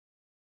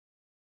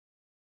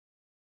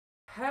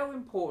How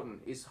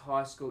important is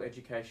high school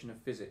education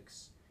of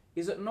physics?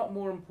 Is it not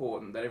more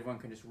important that everyone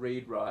can just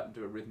read, write and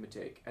do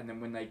arithmetic, and then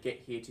when they get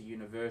here to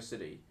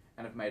university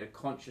and have made a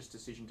conscious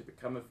decision to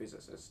become a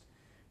physicist,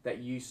 that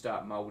you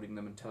start moulding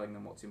them and telling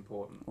them what's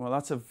important? Well,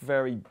 that's a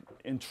very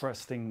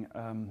interesting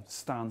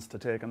stance to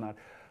take on that.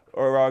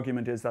 Our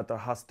argument is that there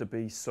has to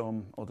be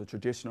some, or the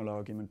traditional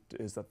argument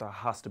is that there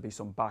has to be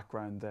some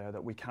background there,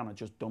 that we cannot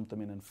just dump them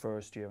in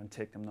first year and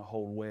take them the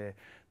whole way,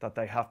 that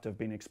they have to have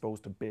been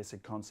exposed to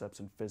basic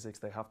concepts in physics,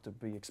 they have to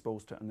be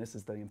exposed to, and this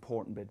is the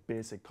important bit,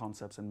 basic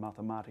concepts in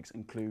mathematics,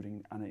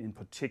 including and in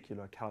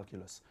particular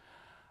calculus.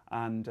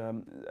 And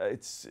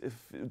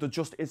there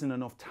just isn't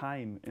enough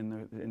time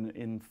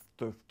in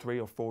the 3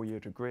 or 4 year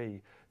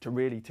degree to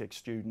really take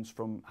students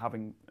from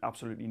having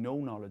absolutely no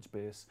knowledge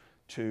base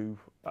to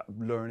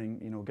learning,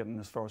 getting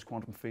as far as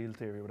quantum field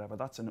theory or whatever.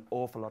 That's an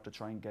awful lot to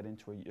try and get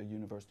into a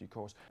university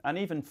course. And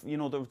even,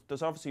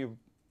 there's obviously,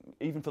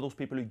 even for those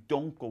people who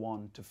don't go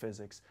on to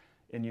physics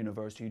in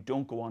university, who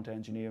don't go on to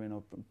engineering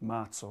or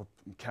maths or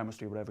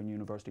chemistry or whatever in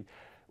university,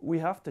 we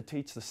have to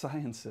teach the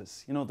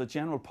sciences. The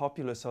general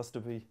populace has to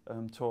be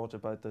taught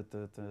about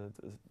the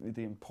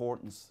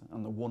importance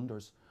and the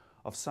wonders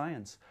of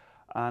science.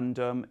 And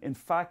in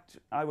fact,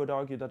 I would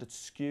argue that it's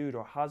skewed,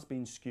 or has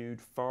been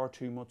skewed far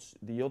too much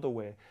the other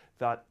way,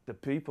 that the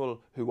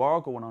people who are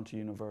going on to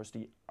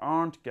university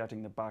aren't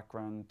getting the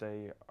background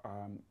they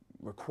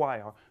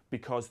require,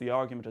 because the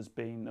argument has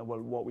been,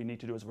 well, what we need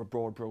to do is have a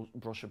broad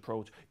brush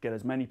approach, get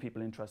as many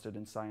people interested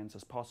in science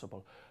as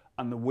possible.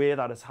 And the way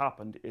that has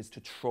happened is to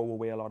throw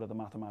away a lot of the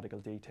mathematical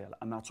detail,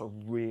 and that's a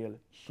real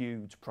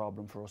huge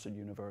problem for us at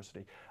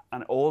university.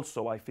 And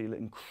also I feel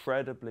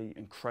incredibly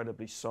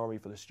sorry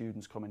for the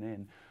students coming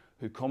in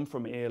who come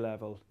from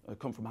A-level,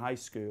 come from high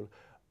school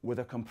with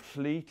a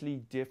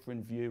completely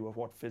different view of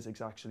what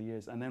physics actually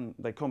is, and then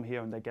they come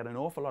here and they get an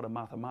awful lot of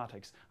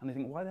mathematics and they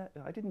think,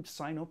 I didn't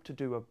sign up to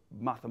do a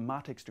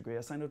mathematics degree,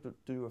 I signed up to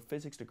do a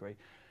physics degree.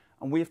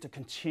 And we have to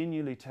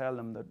continually tell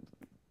them that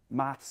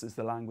maths is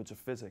the language of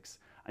physics,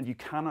 and you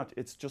cannot,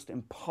 it's just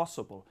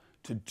impossible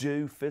to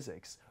do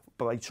physics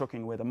by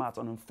chucking away the maths.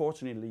 And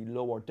unfortunately,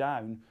 lower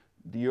down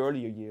the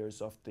earlier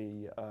years of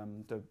the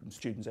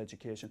student's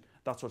education,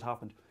 that's what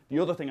happened. The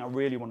other thing I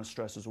really want to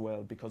stress as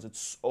well, because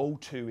it's so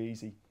too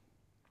easy,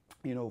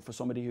 for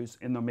somebody who's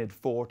in their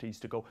mid-40s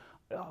to go,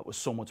 oh, it was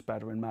so much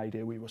better in my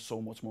day, we were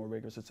so much more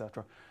rigorous,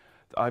 etc.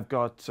 I've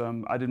got,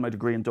 I did my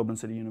degree in Dublin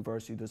City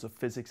University. There's a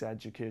physics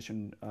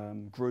education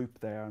group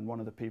there, and one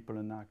of the people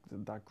in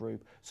that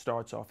group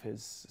starts off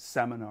his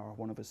seminar,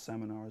 one of his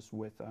seminars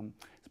with,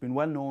 it's been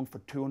well known for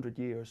 200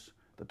 years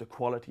that the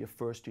quality of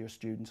first year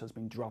students has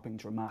been dropping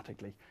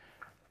dramatically.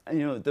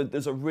 And,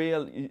 there's a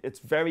real, it's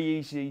very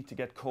easy to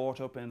get caught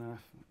up in a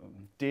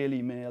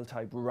Daily Mail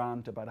type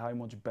rant about how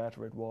much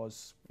better it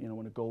was, in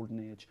a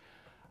golden age.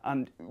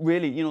 And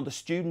really, the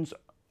students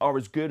are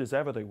as good as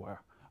ever they were.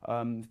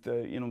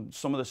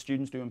 Some of the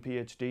students doing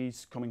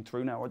PhDs coming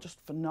through now are just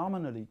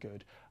phenomenally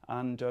good,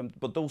 and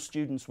but those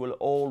students will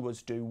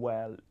always do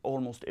well,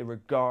 almost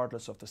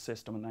irregardless of the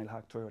system, and they'll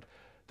hack through it.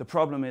 The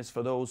problem is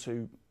for those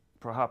who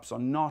perhaps are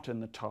not in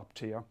the top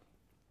tier,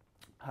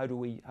 how do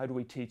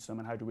we teach them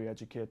and how do we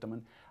educate them?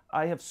 And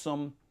I have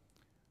some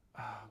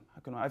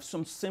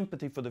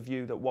sympathy for the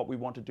view that what we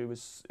want to do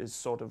is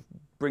sort of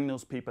bring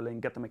those people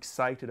in, get them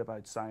excited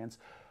about science,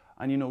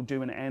 and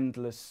doing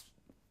endless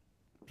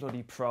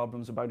bloody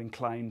problems about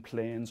inclined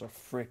planes or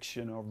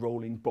friction or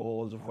rolling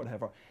balls or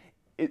whatever.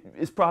 It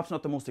is perhaps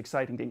not the most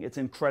exciting thing. It's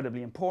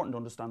incredibly important to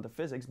understand the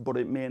physics, but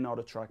it may not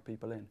attract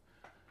people in.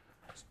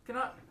 Can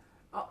I,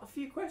 a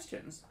few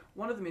questions.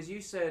 One of them is, you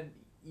said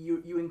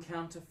you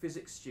encounter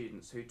physics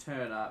students who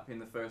turn up in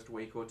the first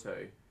week or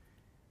two,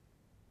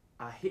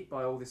 are hit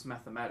by all this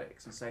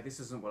mathematics and say, this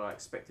isn't what I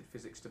expected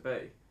physics to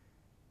be.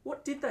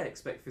 What did they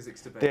expect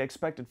physics to be? They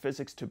expected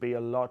physics to be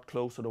a lot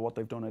closer to what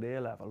they've done at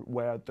A-level,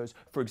 where there's,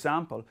 for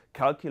example,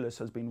 calculus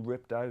has been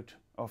ripped out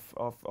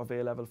of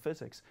A-level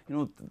physics.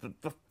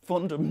 The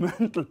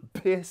fundamental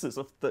basis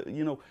of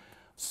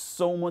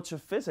so much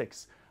of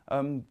physics.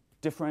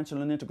 Differential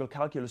and integral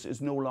calculus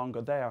is no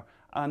longer there.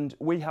 And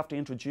we have to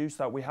introduce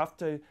that. We have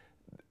to,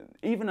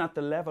 even at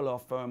the level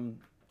of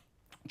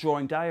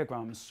drawing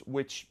diagrams,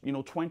 which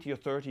 20 or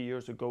 30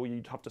 years ago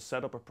you'd have to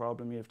set up a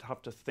problem, you'd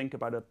have to think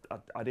about it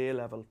at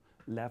A-level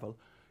level.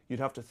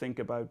 You'd have to think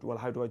about, well,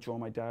 how do I draw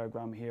my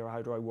diagram here?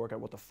 How do I work out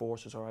what the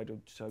forces are? How do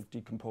I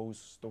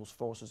decompose those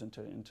forces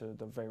into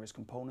the various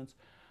components?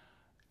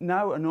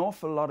 Now, an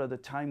awful lot of the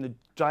time, the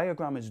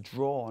diagram is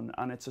drawn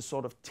and it's a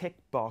sort of tick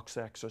box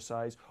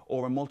exercise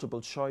or a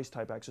multiple choice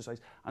type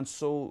exercise. And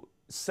so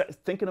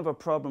thinking of a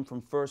problem from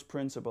first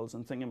principles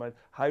and thinking about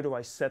how do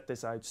I set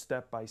this out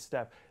step by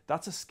step,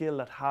 that's a skill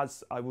that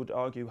has, I would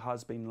argue,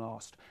 has been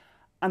lost.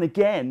 And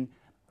again,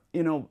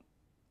 the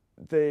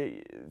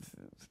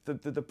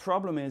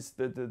problem is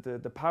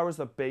the powers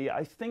that be,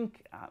 I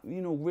think,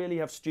 really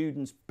have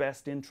students'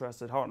 best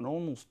interests at heart, and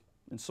almost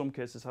in some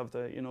cases have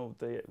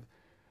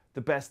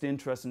the best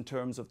interest in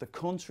terms of the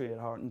country at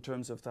heart, in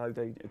terms of how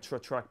they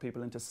attract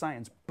people into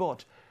science.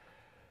 But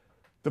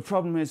The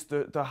problem is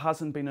that there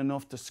hasn't been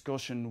enough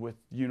discussion with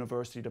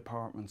university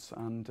departments,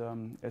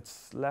 and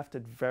it's left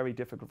it very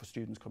difficult for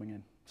students coming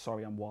in.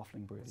 Sorry, I'm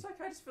waffling, Brady. It's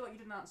okay, I just feel like you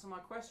didn't answer my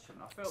question.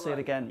 I felt Say it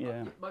again,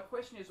 yeah. My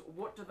question is,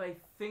 what do they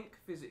think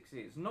physics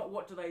is? Not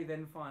what do they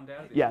then find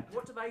out it is. Yeah.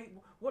 What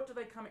do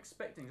they come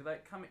expecting? Do they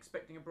come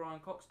expecting a Brian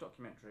Cox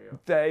documentary? Or?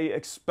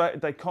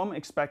 They come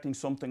expecting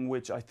something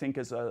which I think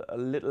is a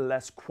little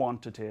less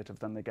quantitative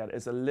than they get.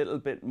 Is a little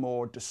bit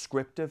more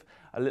descriptive,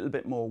 a little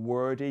bit more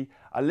wordy,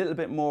 a little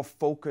bit more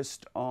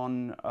focused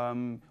on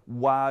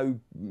wow,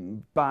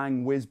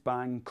 bang, whiz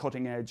bang,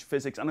 cutting edge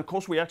physics. And of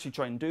course we actually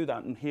try and do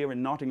that, and here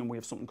in Nottingham we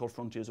have something called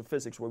Frontiers of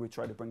Physics where we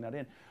try to bring that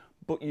in.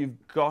 But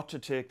you've got to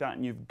take that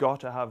and you've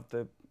got to have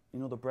the, you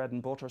know, the bread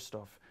and butter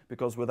stuff,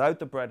 because without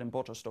the bread and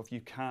butter stuff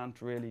you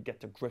can't really get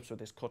to grips with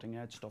this cutting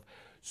edge stuff.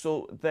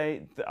 So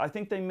I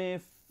think they may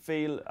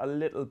feel a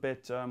little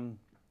bit,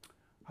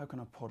 how can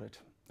I put it,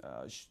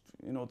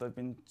 you know, they've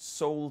been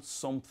sold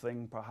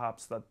something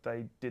perhaps that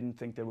they didn't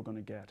think they were going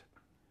to get.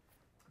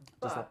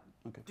 But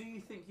do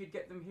you think you'd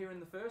get them here in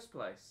the first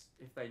place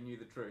if they knew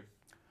the truth?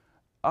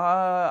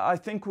 I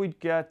think we'd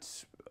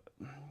get,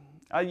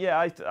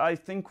 I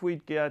think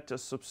we'd get a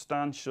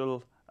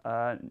substantial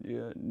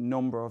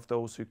number of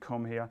those who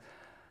come here.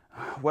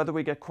 Whether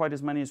we get quite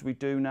as many as we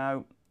do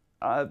now,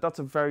 that's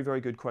a very,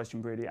 very good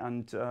question, Brady.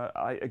 And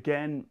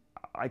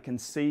I can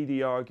see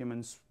the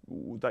arguments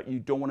that you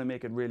don't want to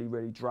make it really,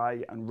 really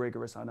dry and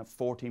rigorous and have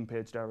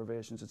 14-page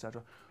derivations,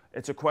 etc.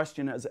 It's a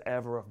question as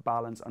ever of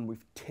balance, and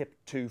we've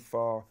tipped too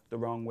far the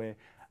wrong way.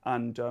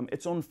 And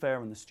it's unfair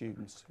on the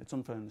students. It's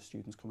unfair on the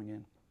students coming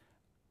in.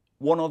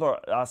 One other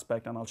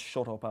aspect, and I'll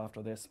shut up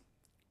after this,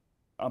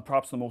 and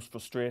perhaps the most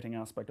frustrating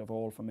aspect of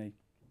all for me,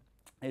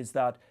 is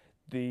that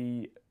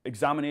the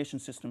examination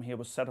system here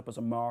was set up as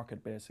a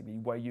market, basically,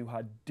 where you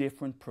had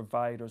different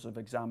providers of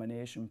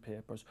examination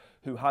papers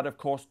who had, of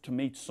course, to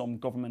meet some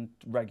government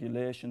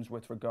regulations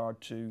with regard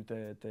to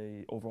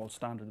the overall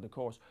standard of the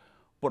course.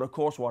 But of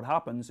course what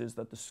happens is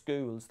that the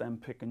schools then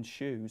pick and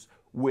choose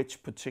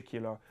which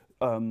particular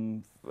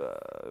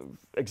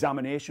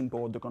examination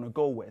board they're going to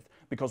go with,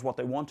 because what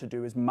they want to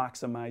do is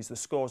maximise the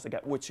scores they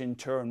get, which in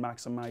turn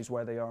maximise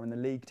where they are in the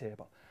league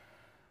table.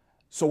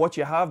 So what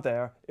you have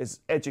there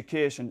is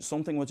education,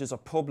 something which is a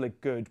public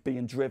good,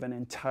 being driven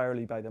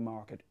entirely by the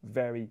market.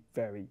 Very,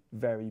 very,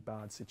 very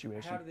bad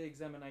situation. How do the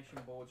examination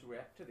boards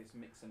react to this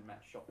mix and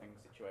match shopping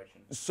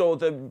situation? So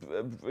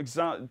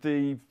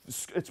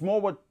it's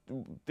more what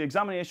the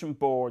examination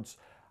boards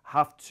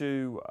have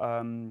to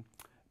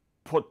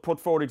put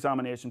forward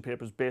examination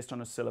papers based on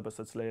a syllabus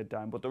that's laid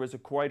down, but there is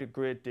quite a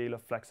great deal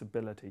of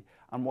flexibility.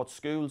 And what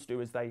schools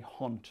do is they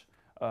hunt.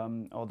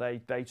 Or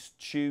they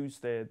choose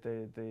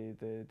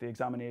the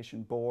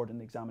examination board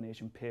and the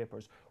examination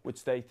papers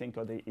which they think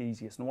are the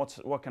easiest. And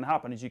what can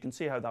happen is you can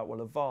see how that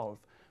will evolve,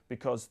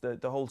 because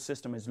the whole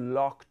system is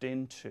locked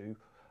into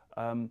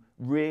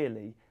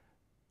really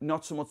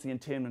not so much the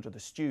attainment of the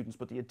students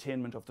but the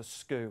attainment of the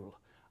school.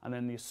 And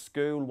then the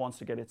school wants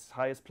to get its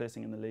highest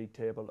placing in the league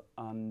table,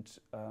 and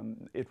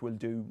it will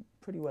do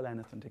pretty well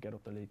anything to get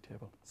up the league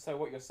table. So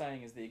what you're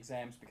saying is the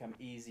exams become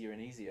easier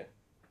and easier?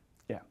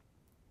 Yeah.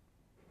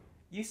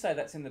 You say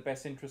that's in the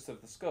best interest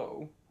of the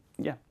school.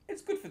 Yeah.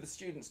 It's good for the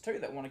students too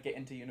that want to get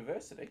into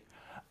university.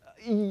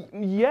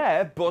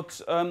 Yeah, but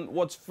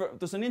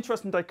there's an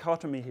interesting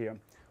dichotomy here.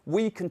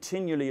 We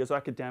continually, as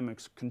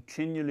academics,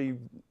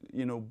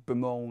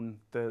 bemoan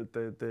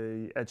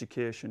the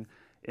education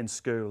in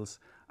schools,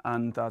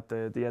 and that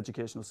the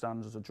educational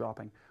standards are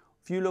dropping.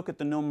 If you look at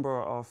the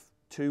number of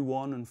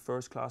 2-1 and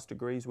first-class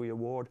degrees we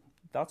award,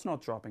 that's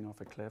not dropping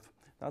off a cliff.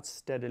 That's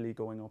steadily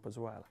going up as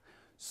well.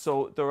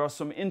 So there are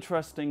some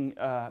interesting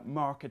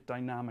market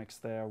dynamics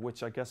there,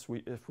 which I guess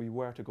if we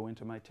were to go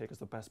into, might take us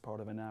the best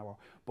part of an hour.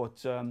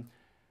 But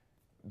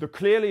there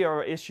clearly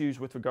are issues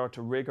with regard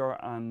to rigour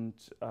and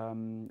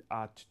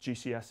at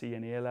GCSE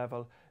and A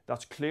level.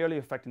 That's clearly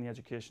affecting the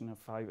education of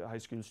high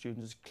school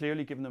students. It's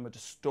clearly giving them a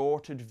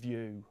distorted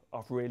view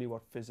of really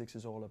what physics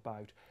is all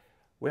about.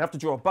 We have to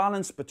draw a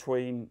balance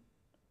between,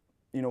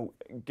 you know,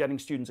 getting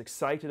students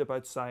excited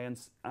about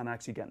science and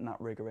actually getting that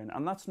rigour in.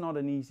 And that's not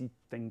an easy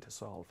thing to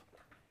solve.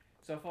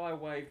 So if I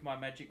waved my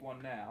magic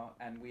wand now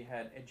and we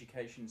had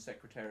Education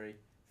Secretary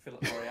Phil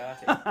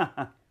Moriarty,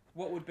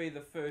 what would be the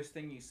first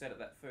thing you said at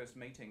that first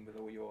meeting with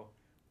all your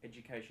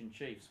education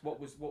chiefs? What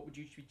would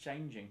you be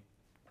changing?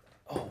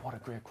 Oh, what a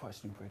great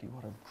question, Brady.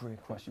 What a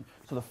great question.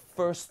 So the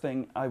first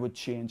thing I would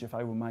change if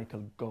I were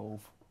Michael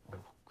Gove,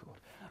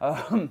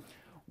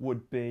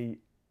 would be,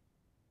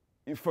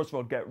 first of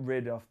all, get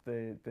rid of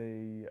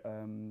the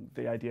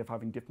idea of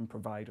having different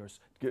providers.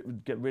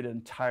 Get rid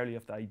entirely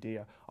of the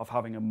idea of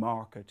having a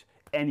market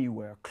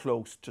anywhere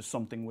close to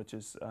something which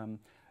is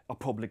a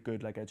public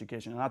good like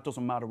education. And that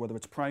doesn't matter whether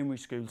it's primary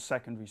school,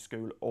 secondary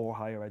school, or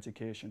higher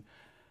education.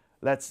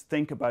 Let's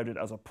think about it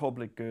as a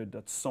public good.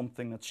 That's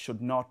something that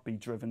should not be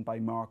driven by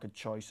market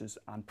choices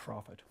and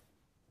profit.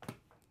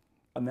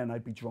 And then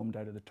I'd be drummed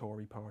out of the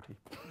Tory party.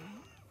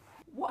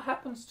 What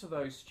happens to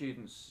those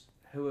students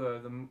who are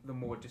the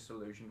more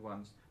disillusioned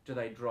ones? Do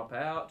they drop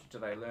out? Do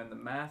they learn the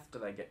math? Do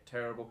they get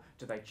terrible?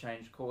 Do they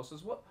change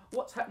courses?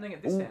 What's happening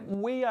at this end?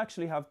 We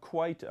actually have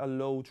quite a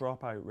low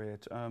dropout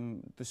rate.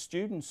 The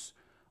students,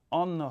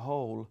 on the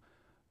whole,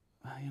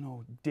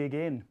 dig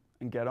in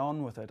and get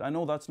on with it. I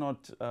know that's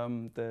not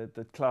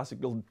the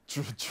classical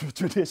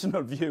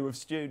traditional view of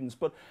students,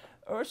 but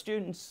our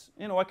students,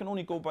 I can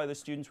only go by the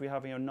students we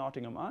have here in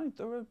Nottingham.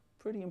 They're a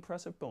pretty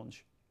impressive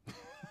bunch.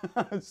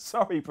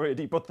 Sorry,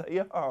 Brady, but they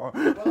are.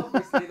 Well,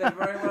 obviously they're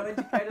very well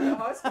educated at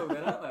high school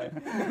then, aren't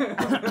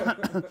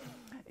they?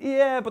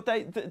 Yeah, but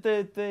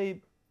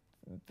the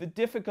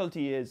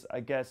difficulty is, I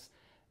guess,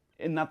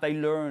 in that they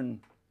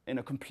learn in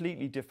a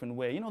completely different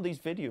way. These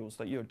videos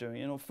that you're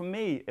doing, for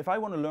me, if I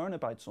want to learn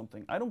about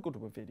something, I don't go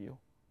to a video.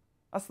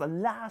 That's the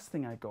last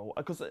thing I go,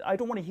 because I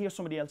don't want to hear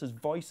somebody else's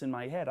voice in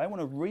my head. I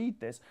want to read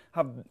this,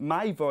 have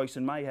my voice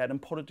in my head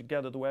and put it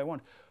together the way I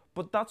want.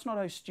 But that's not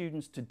how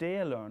students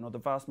today learn, or the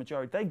vast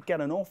majority. They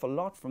get an awful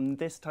lot from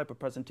this type of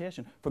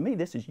presentation. For me,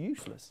 this is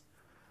useless.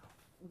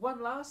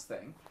 One last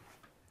thing.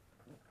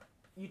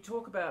 You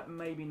talk about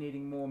maybe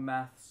needing more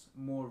maths,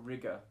 more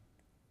rigour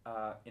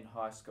in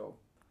high school.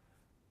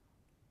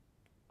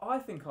 I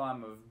think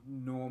I'm of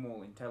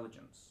normal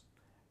intelligence,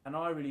 and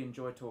I really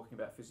enjoy talking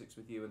about physics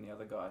with you and the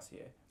other guys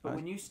here. But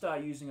when you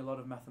start using a lot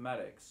of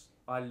mathematics,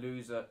 I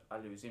lose it, I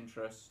lose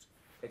interest.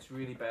 It's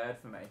really bad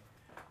for me.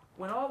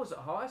 When I was at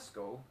high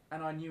school,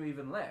 and I knew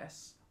even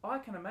less, I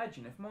can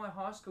imagine if my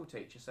high school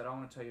teacher said, I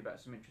want to tell you about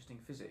some interesting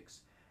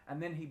physics,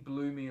 and then he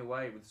blew me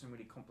away with some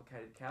really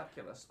complicated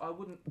calculus, I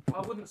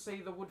wouldn't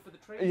see the wood for the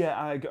trees. Yeah,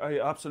 I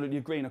absolutely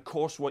agree. And of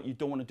course, what you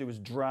don't want to do is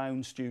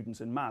drown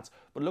students in maths.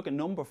 But look at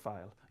number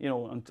file.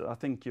 And I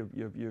think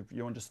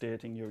you're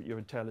understating your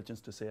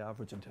intelligence to say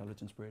average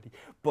intelligence, Brady.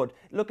 But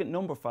look at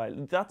number file.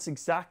 That's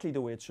exactly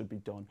the way it should be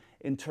done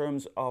in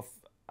terms of,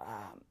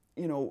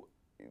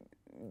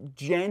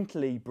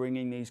 gently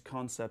bringing these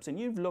concepts. And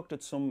you've looked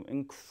at some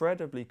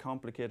incredibly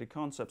complicated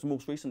concepts,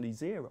 most recently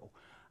zero.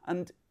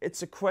 And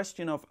it's a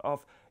question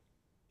of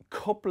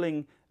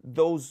coupling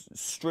those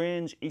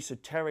strange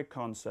esoteric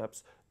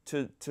concepts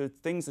to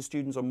things the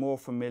students are more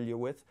familiar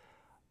with,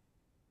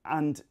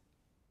 and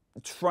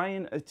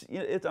trying,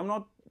 I'm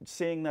not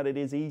saying that it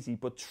is easy,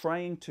 but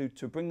trying to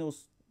bring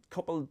those,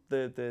 couple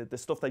the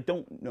stuff they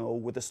don't know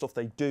with the stuff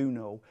they do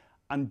know,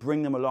 and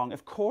bring them along.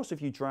 Of course,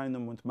 if you drown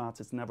them with maths,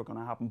 it's never going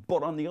to happen.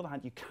 But on the other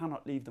hand, you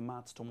cannot leave the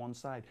maths to one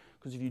side,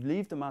 because if you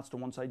leave the maths to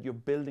one side, you're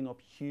building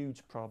up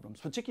huge problems,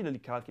 particularly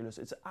calculus.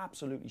 It's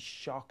absolutely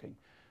shocking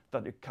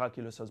that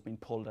calculus has been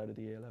pulled out of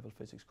the A-level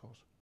physics course.